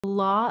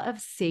law of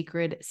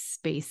sacred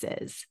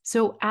spaces.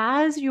 So,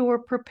 as you're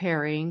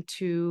preparing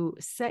to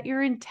set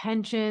your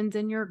intentions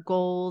and your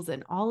goals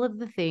and all of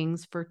the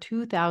things for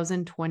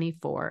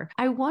 2024,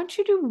 I want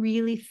you to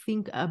really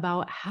think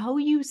about how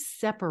you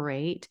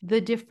separate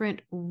the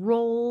different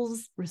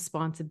roles,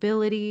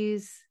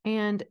 responsibilities,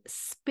 and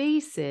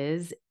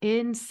spaces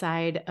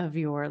inside of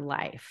your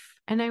life.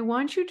 And I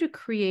want you to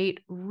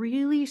create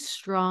really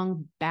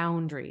strong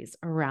boundaries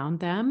around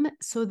them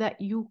so that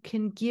you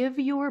can give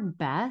your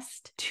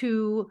best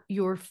to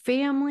your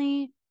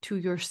family, to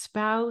your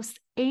spouse,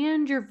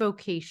 and your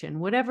vocation,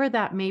 whatever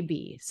that may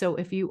be. So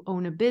if you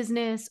own a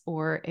business,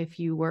 or if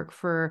you work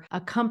for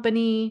a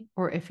company,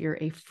 or if you're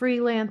a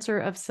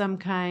freelancer of some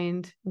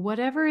kind,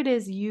 whatever it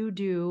is you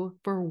do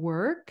for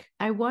work,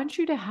 I want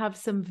you to have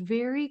some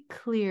very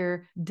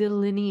clear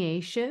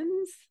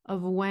delineations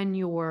of when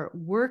you're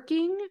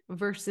working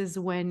versus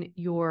when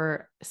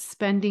you're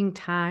spending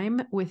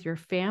time with your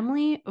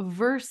family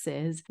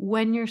versus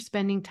when you're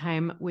spending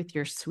time with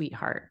your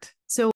sweetheart.